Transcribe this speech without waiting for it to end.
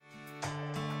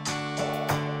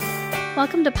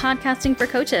Welcome to Podcasting for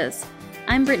Coaches.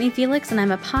 I'm Brittany Felix, and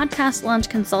I'm a podcast launch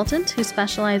consultant who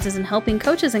specializes in helping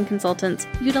coaches and consultants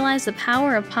utilize the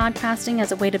power of podcasting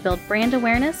as a way to build brand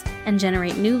awareness and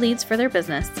generate new leads for their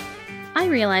business. I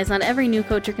realize not every new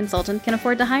coach or consultant can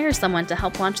afford to hire someone to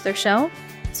help launch their show,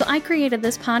 so I created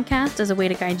this podcast as a way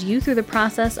to guide you through the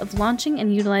process of launching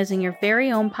and utilizing your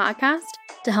very own podcast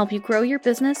to help you grow your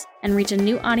business and reach a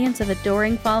new audience of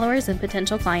adoring followers and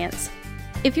potential clients.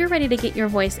 If you're ready to get your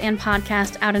voice and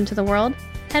podcast out into the world,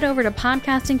 head over to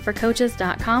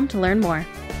podcastingforcoaches.com to learn more.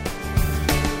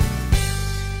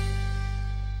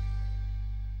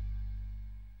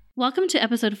 Welcome to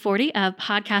episode 40 of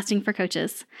Podcasting for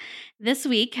Coaches. This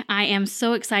week, I am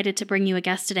so excited to bring you a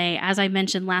guest today. As I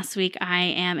mentioned last week, I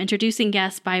am introducing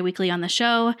guests bi-weekly on the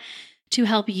show to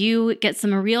help you get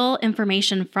some real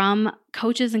information from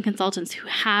coaches and consultants who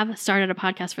have started a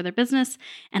podcast for their business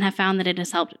and have found that it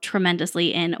has helped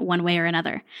tremendously in one way or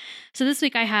another. So this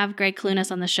week I have Greg Clunas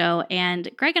on the show,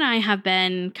 and Greg and I have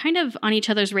been kind of on each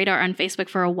other's radar on Facebook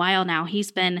for a while now.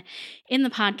 He's been in the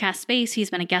podcast space. He's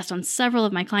been a guest on several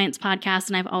of my clients' podcasts,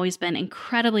 and I've always been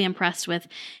incredibly impressed with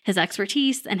his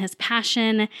expertise and his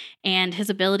passion and his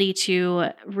ability to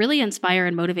really inspire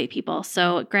and motivate people.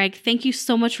 So Greg, thank you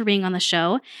so much for being on the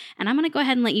show, and I'm going to go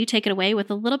ahead and let you take it away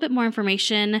with a little bit more information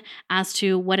as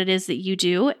to what it is that you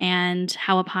do and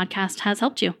how a podcast has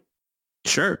helped you.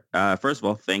 Sure. First of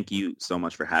all, thank you so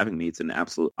much for having me. It's an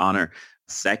absolute honor.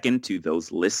 Second, to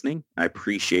those listening, I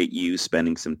appreciate you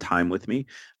spending some time with me.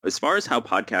 As far as how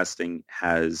podcasting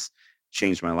has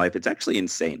changed my life, it's actually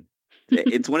insane.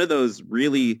 It's one of those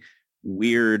really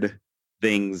weird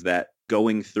things that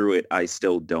going through it, I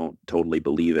still don't totally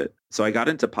believe it. So I got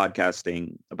into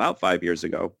podcasting about 5 years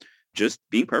ago, just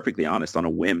being perfectly honest, on a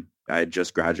whim. I had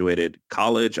just graduated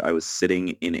college. I was sitting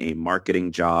in a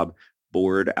marketing job,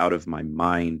 bored out of my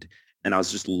mind, and I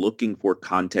was just looking for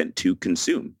content to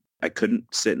consume. I couldn't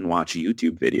sit and watch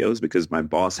YouTube videos because my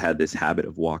boss had this habit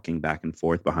of walking back and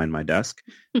forth behind my desk.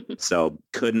 So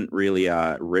couldn't really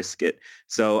risk it.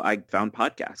 So I found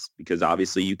podcasts because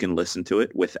obviously you can listen to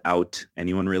it without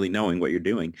anyone really knowing what you're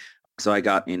doing. So I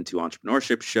got into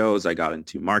entrepreneurship shows. I got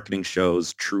into marketing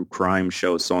shows, true crime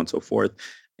shows, so on and so forth,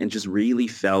 and just really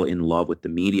fell in love with the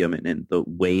medium and the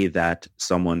way that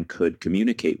someone could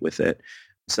communicate with it.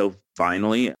 So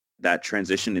finally, that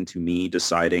transitioned into me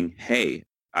deciding, hey,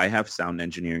 I have sound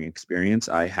engineering experience.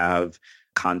 I have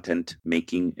content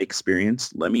making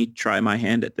experience. Let me try my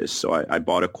hand at this. So I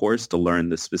bought a course to learn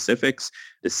the specifics,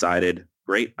 decided,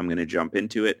 great, I'm going to jump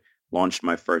into it. Launched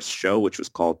my first show, which was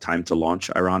called Time to Launch,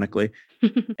 ironically,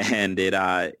 and it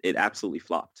absolutely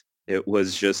flopped. It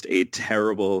was just a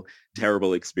terrible,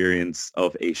 terrible experience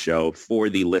of a show for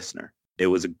the listener. It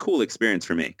was a cool experience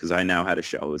for me because I now had a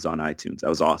show. It was on iTunes. That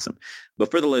was awesome. But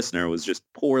for the listener, it was just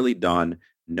poorly done,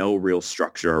 no real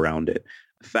structure around it.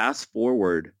 Fast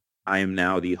forward, I am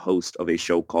now the host of a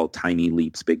show called Tiny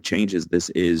Leaps, Big Changes. This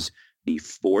is the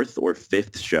fourth or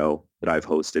fifth show that I've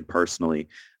hosted personally.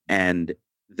 And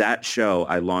that show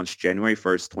I launched January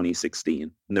 1st, 2016.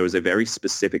 And there was a very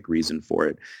specific reason for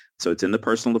it. So it's in the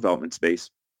personal development space.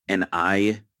 And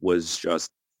I was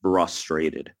just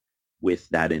frustrated with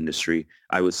that industry.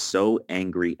 I was so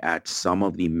angry at some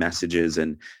of the messages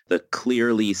and the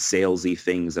clearly salesy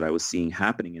things that I was seeing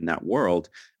happening in that world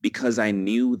because I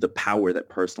knew the power that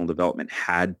personal development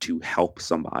had to help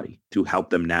somebody, to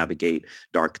help them navigate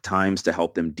dark times, to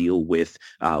help them deal with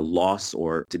loss,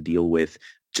 or to deal with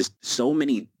just so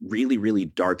many really, really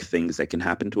dark things that can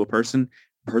happen to a person.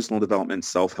 Personal development,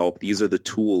 self-help, these are the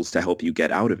tools to help you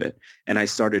get out of it. And I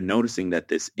started noticing that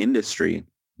this industry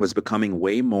was becoming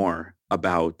way more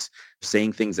about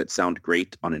saying things that sound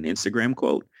great on an Instagram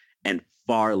quote and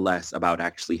far less about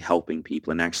actually helping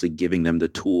people and actually giving them the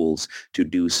tools to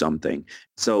do something.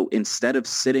 So instead of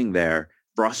sitting there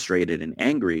frustrated and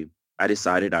angry, I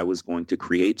decided I was going to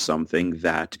create something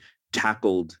that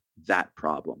tackled that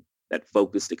problem, that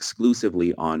focused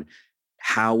exclusively on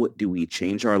how do we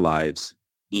change our lives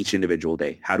each individual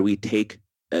day? How do we take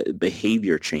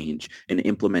behavior change and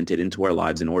implement it into our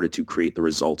lives in order to create the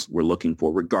results we're looking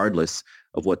for, regardless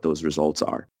of what those results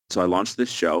are? So I launched this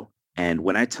show, and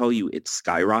when I tell you it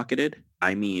skyrocketed,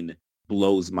 I mean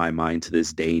blows my mind to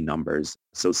this day numbers.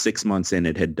 So 6 months in,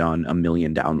 it had done 1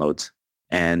 million downloads.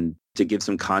 And to give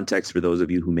some context for those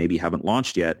of you who maybe haven't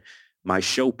launched yet, my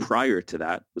show prior to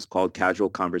that was called Casual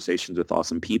Conversations with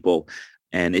Awesome People,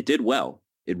 and it did well.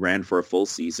 It ran for a full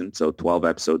season, so 12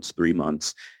 episodes, 3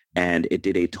 months, and it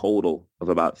did a total of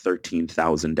about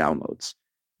 13,000 downloads.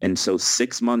 And so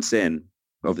 6 months in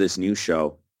of this new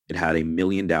show, it had 1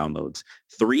 million downloads.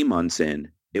 3 months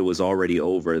in, it was already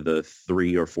over the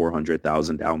 300,000 or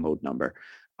 400,000 download number.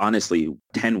 Honestly,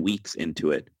 10 weeks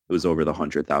into it, it was over the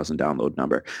 100,000 download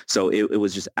number. So it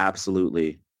was just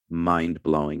absolutely mind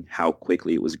blowing how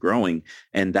quickly it was growing.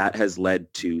 And that has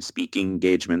led to speaking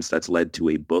engagements. That's led to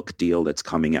a book deal that's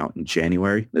coming out in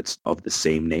January. That's of the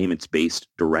same name. It's based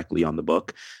directly on the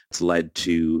book. It's led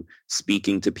to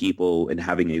speaking to people and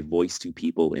having a voice to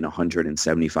people in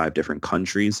 175 different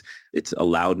countries. It's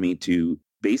allowed me to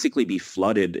basically be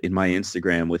flooded in my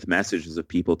Instagram with messages of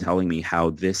people telling me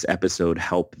how this episode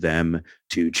helped them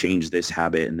to change this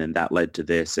habit. And then that led to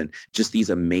this, and just these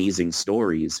amazing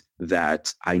stories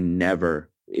that I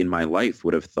never in my life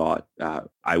would have thought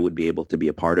I would be able to be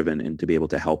a part of and to be able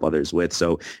to help others with.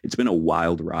 So it's been a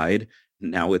wild ride.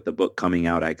 Now with the book coming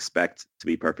out, I expect, to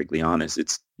be perfectly honest,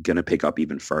 it's going to pick up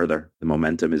even further. The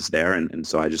momentum is there. And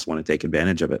so I just want to take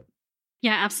advantage of it.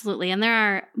 Yeah, absolutely. And there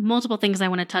are multiple things I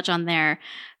want to touch on there.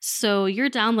 So your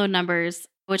download numbers,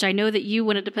 which I know that you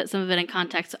wanted to put some of it in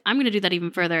context, I'm going to do that even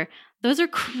further. Those are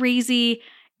crazy,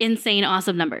 insane,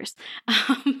 awesome numbers.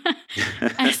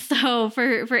 And so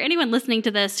for anyone listening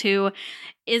to this who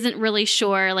isn't really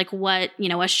sure like what,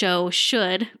 a show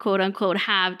should, quote unquote,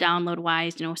 have download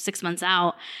wise, 6 months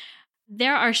out,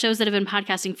 there are shows that have been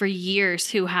podcasting for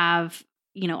years who have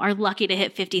are lucky to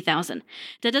hit 50,000.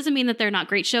 That doesn't mean that they're not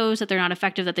great shows, that they're not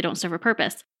effective, that they don't serve a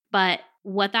purpose. But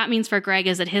what that means for Greg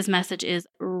is that his message is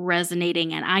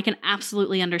resonating, and I can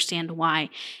absolutely understand why.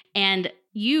 And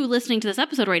you listening to this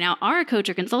episode right now are a coach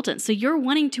or consultant. So you're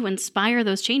wanting to inspire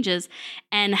those changes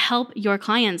and help your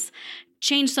clients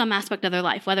change some aspect of their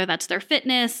life, whether that's their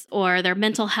fitness or their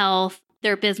mental health,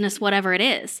 their business, whatever it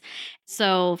is.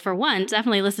 So for one,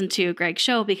 definitely listen to Greg's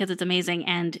show because it's amazing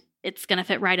and it's going to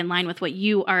fit right in line with what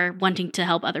you are wanting to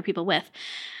help other people with.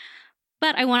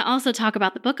 But I want to also talk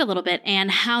about the book a little bit and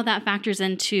how that factors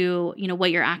into, what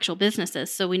your actual business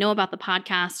is. So we know about the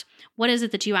podcast. What is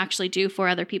it that you actually do for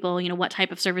other people? What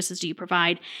type of services do you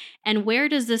provide? And where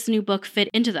does this new book fit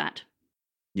into that?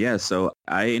 Yeah, so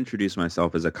I introduce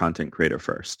myself as a content creator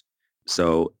first.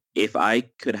 So if I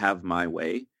could have my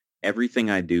way, everything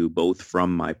I do, both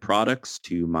from my products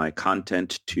to my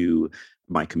content to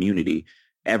my community,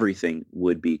 everything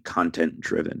would be content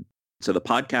driven. So the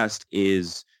podcast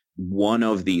is one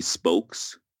of the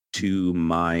spokes to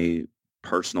my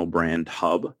personal brand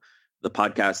hub. The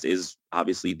podcast is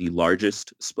obviously the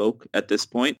largest spoke at this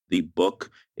point. The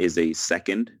book is a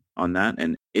second on that,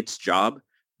 and its job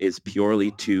is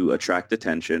purely to attract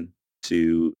attention,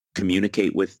 to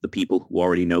communicate with the people who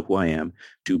already know who I am,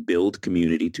 to build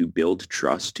community, to build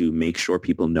trust, to make sure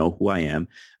people know who I am.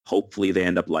 Hopefully they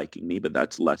end up liking me, but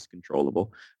that's less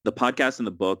controllable. The podcast and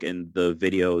the book and the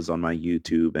videos on my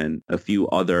YouTube and a few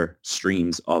other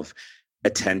streams of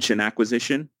attention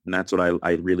acquisition, and that's what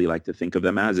I really like to think of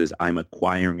them as, is I'm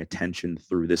acquiring attention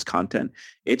through this content.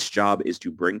 Its job is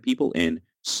to bring people in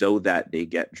so that they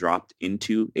get dropped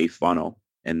into a funnel.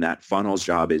 And that funnel's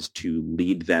job is to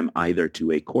lead them either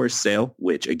to a course sale,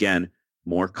 which again,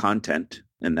 more content.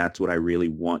 And that's what I really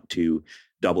want to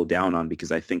double down on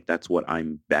because I think that's what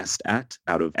I'm best at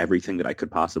out of everything that I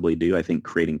could possibly do. I think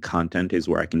creating content is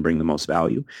where I can bring the most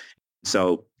value.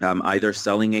 So I'm either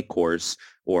selling a course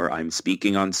or I'm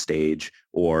speaking on stage,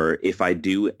 or if I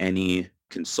do any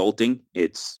consulting,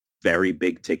 it's very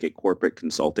big ticket corporate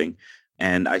consulting.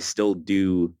 And I still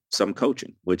do some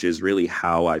coaching, which is really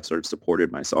how I've sort of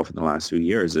supported myself in the last few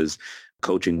years, is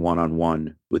coaching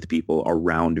one-on-one with people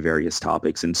around various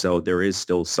topics. And so there is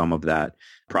still some of that.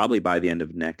 Probably by the end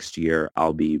of next year,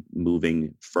 I'll be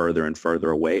moving further and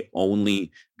further away,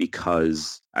 only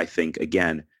because I think,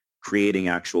 again, creating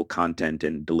actual content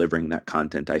and delivering that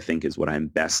content, I think, is what I'm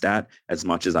best at. As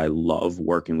much as I love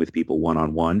working with people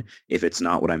one-on-one, if it's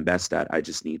not what I'm best at, I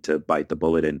just need to bite the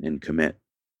bullet and commit.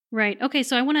 Right. Okay.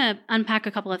 So I want to unpack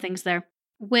a couple of things there.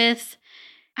 With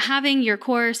having your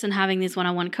course and having these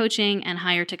one-on-one coaching and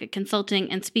higher ticket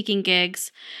consulting and speaking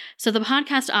gigs. So the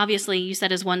podcast, obviously, you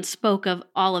said is one spoke of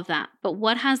all of that. But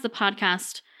what has the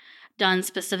podcast done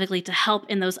specifically to help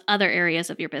in those other areas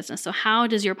of your business? So how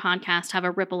does your podcast have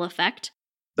a ripple effect?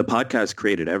 The podcast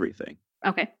created everything.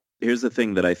 Okay. Here's the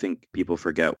thing that I think people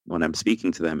forget when I'm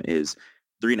speaking to them is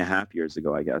 3.5 years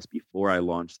ago, I guess, before I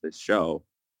launched this show,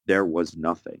 there was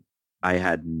nothing. I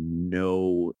had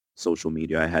no social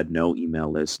media. I had no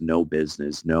email list, no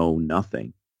business, no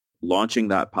nothing. Launching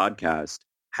that podcast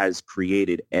has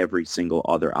created every single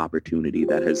other opportunity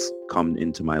that has come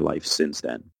into my life since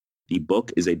then. The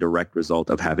book is a direct result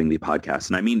of having the podcast.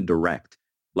 And I mean direct,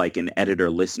 like an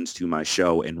editor listens to my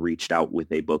show and reached out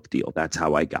with a book deal. That's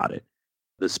how I got it.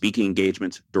 The speaking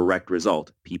engagements, direct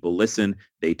result. People listen,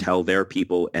 they tell their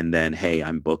people, and then, hey,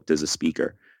 I'm booked as a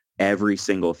speaker. Every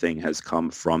single thing has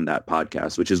come from that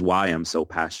podcast, which is why I'm so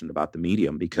passionate about the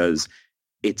medium, because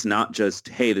it's not just,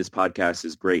 hey, this podcast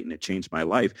is great and it changed my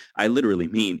life. I literally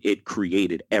mean it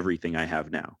created everything I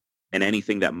have now. And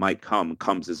anything that might come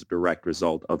comes as a direct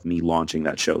result of me launching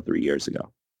that show 3 years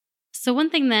ago. So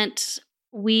one thing that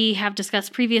we have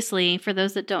discussed previously, for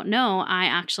those that don't know, I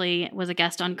actually was a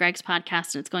guest on Greg's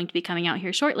podcast, and it's going to be coming out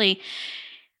here shortly.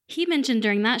 He mentioned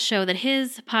during that show that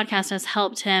his podcast has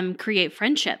helped him create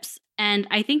friendships. And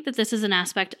I think that this is an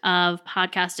aspect of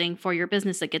podcasting for your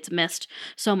business that gets missed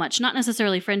so much. Not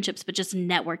necessarily friendships, but just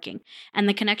networking and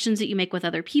the connections that you make with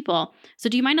other people. So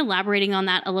do you mind elaborating on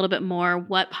that a little bit more,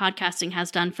 what podcasting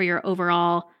has done for your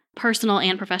overall personal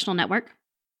and professional network?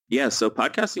 Yeah, so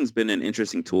podcasting's been an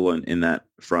interesting tool in that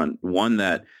front. One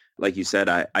that, like you said,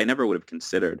 I never would have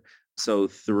considered. So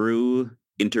through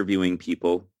interviewing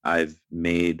people, I've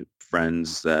made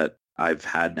friends that I've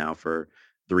had now for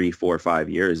 3, 4, 5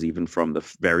 years, even from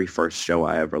the very first show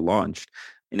I ever launched.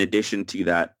 In addition to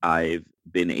that, I've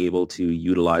been able to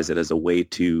utilize it as a way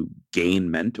to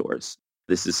gain mentors.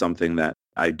 This is something that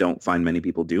I don't find many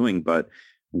people doing, but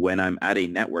when I'm at a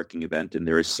networking event and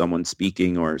there is someone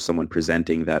speaking or someone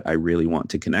presenting that I really want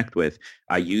to connect with,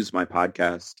 I use my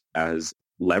podcast as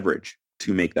leverage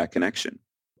to make that connection.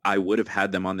 I would have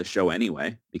had them on the show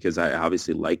anyway, because I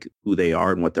obviously like who they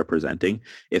are and what they're presenting.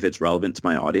 If it's relevant to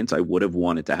my audience, I would have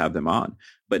wanted to have them on.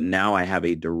 But now I have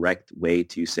a direct way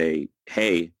to say,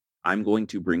 hey, I'm going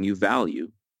to bring you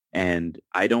value. And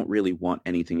I don't really want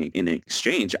anything in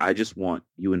exchange. I just want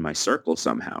you in my circle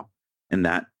somehow. And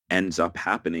that ends up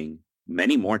happening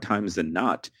many more times than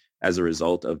not as a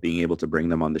result of being able to bring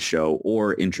them on the show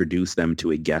or introduce them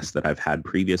to a guest that I've had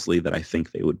previously that I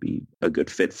think they would be a good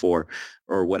fit for,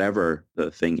 or whatever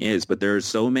the thing is. But there's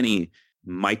so many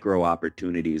micro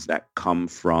opportunities that come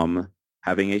from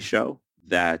having a show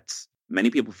that many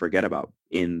people forget about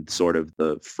in sort of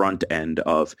the front end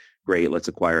of, great, let's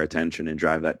acquire attention and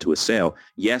drive that to a sale.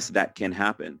 Yes, that can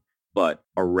happen. But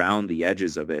around the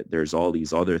edges of it, there's all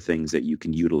these other things that you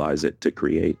can utilize it to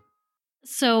create.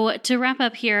 So to wrap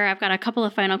up here, I've got a couple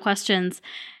of final questions.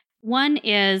 One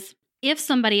is, if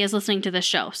somebody is listening to this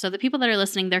show, so the people that are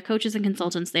listening, they're coaches and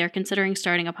consultants, they are considering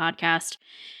starting a podcast.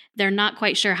 They're not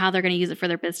quite sure how they're going to use it for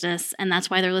their business. And that's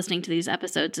why they're listening to these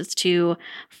episodes, is to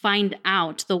find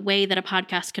out the way that a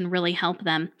podcast can really help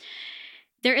them.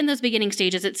 They're in those beginning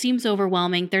stages. It seems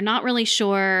overwhelming. They're not really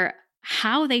sure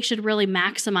how they should really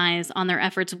maximize on their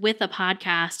efforts with a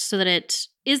podcast so that it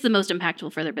is the most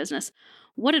impactful for their business.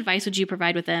 What advice would you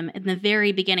provide with them in the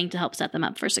very beginning to help set them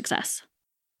up for success?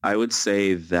 I would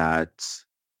say that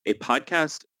a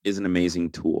podcast is an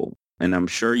amazing tool. And I'm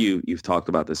sure you've talked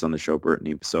about this on the show,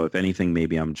 Brittany. So if anything,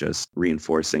 maybe I'm just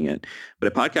reinforcing it.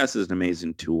 But a podcast is an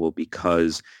amazing tool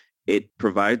because it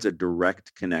provides a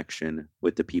direct connection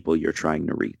with the people you're trying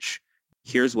to reach.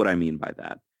 Here's what I mean by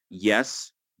that.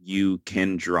 Yes, you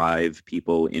can drive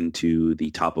people into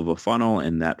the top of a funnel,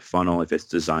 and that funnel, if it's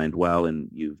designed well and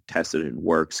you've tested it and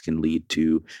works, can lead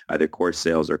to either course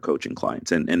sales or coaching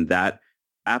clients. And that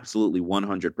absolutely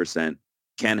 100%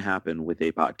 can happen with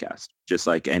a podcast, just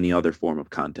like any other form of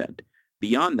content.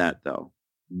 Beyond that, though,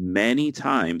 many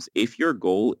times, if your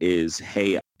goal is,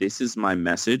 hey, this is my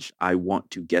message, I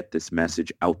want to get this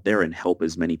message out there and help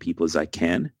as many people as I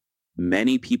can,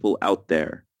 many people out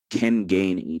there can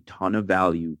gain a ton of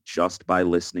value just by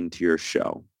listening to your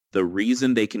show. The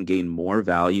reason they can gain more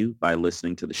value by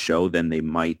listening to the show than they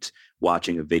might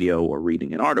watching a video or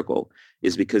reading an article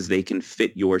is because they can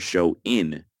fit your show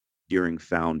in during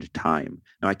found time.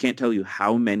 Now, I can't tell you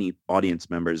how many audience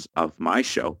members of my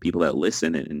show, people that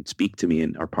listen and speak to me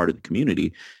and are part of the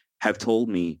community, have told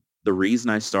me the reason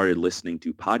I started listening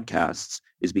to podcasts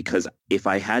is because if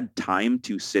I had time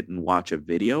to sit and watch a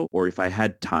video, or if I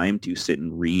had time to sit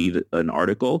and read an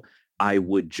article, I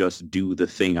would just do the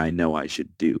thing I know I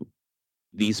should do.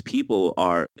 These people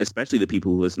are, especially the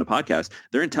people who listen to podcasts,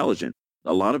 they're intelligent.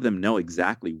 A lot of them know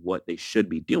exactly what they should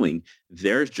be doing.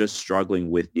 They're just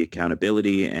struggling with the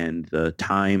accountability and the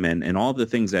time and all the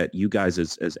things that you guys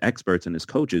as experts and as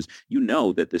coaches, you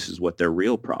know that this is what their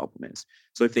real problem is.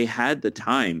 So if they had the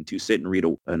time to sit and read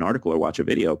an article or watch a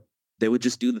video, they would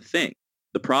just do the thing.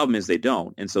 The problem is they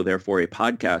don't. And so therefore a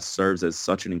podcast serves as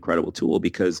such an incredible tool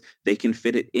because they can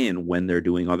fit it in when they're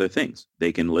doing other things.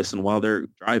 They can listen while they're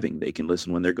driving. They can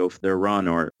listen when they go for their run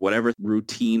or whatever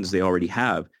routines they already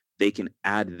have. They can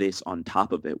add this on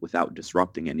top of it without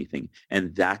disrupting anything.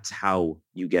 And that's how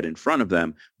you get in front of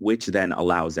them, which then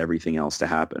allows everything else to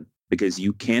happen. because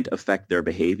you can't affect their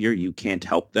behavior. You can't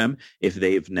help them if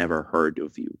they've never heard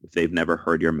of you, if they've never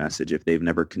heard your message, if they've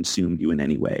never consumed you in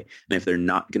any way. And if they're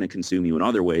not going to consume you in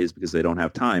other ways because they don't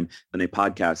have time, then a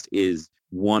podcast is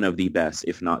one of the best,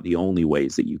 if not the only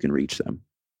ways that you can reach them.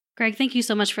 Greg, thank you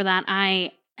so much for that.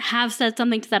 I have said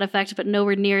something to that effect, but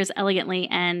nowhere near as elegantly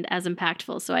and as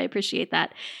impactful. So I appreciate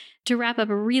that. To wrap up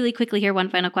really quickly here, one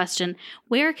final question.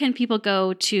 Where can people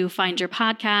go to find your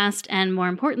podcast and, more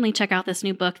importantly, check out this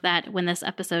new book that, when this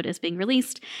episode is being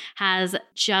released, has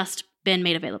just been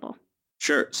made available?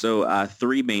 Sure. So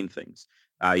 3 main things.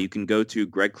 You can go to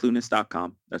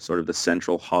gregclunis.com. That's sort of the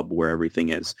central hub where everything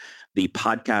is. The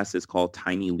podcast is called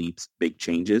Tiny Leaps, Big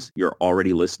Changes. You're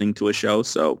already listening to a show,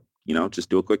 so just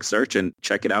do a quick search and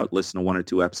check it out. Listen to 1 or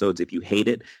 2 episodes. If you hate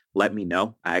it, let me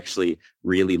know. I actually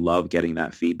really love getting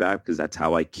that feedback because that's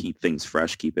how I keep things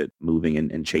fresh, keep it moving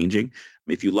and changing.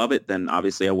 If you love it, then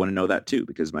obviously I want to know that too,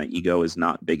 because my ego is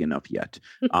not big enough yet.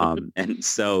 And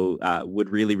so would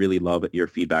really, really love your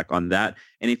feedback on that.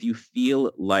 And if you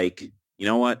feel like, you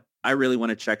know what, I really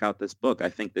want to check out this book, I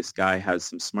think this guy has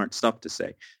some smart stuff to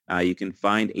say, you can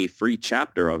find a free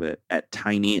chapter of it at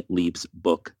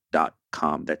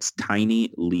tinyleapsbook.com. That's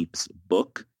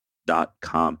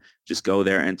tinyleapsbook.com. Just go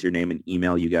there, enter your name and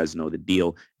email. You guys know the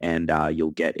deal. And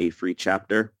you'll get a free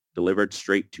chapter delivered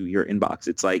straight to your inbox.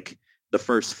 It's like the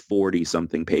first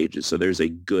 40-something pages. So there's a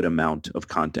good amount of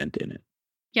content in it.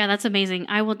 Yeah, that's amazing.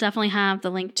 I will definitely have the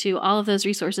link to all of those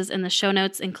resources in the show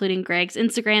notes, including Greg's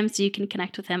Instagram, so you can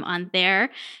connect with him on there,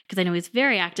 because I know he's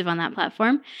very active on that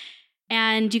platform.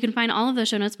 And you can find all of those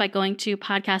show notes by going to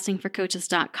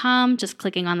podcastingforcoaches.com, just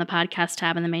clicking on the podcast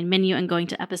tab in the main menu and going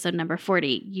to episode number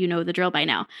 40. You know the drill by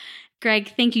now.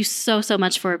 Greg, thank you so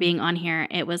much for being on here.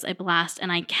 It was a blast, and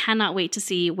I cannot wait to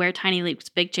see where Tiny Leaps,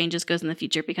 Big Changes goes in the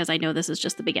future, because I know this is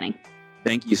just the beginning.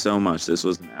 Thank you so much. This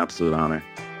was an absolute honor.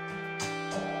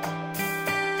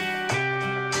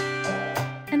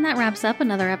 And that wraps up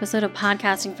another episode of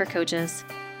Podcasting for Coaches.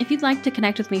 If you'd like to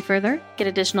connect with me further, get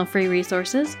additional free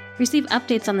resources, receive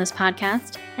updates on this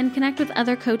podcast, and connect with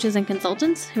other coaches and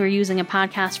consultants who are using a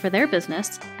podcast for their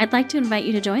business, I'd like to invite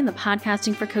you to join the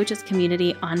Podcasting for Coaches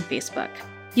community on Facebook.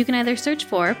 You can either search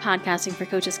for Podcasting for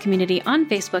Coaches community on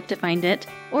Facebook to find it,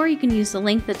 or you can use the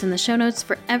link that's in the show notes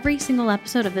for every single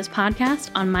episode of this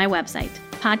podcast on my website,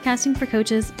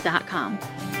 podcastingforcoaches.com.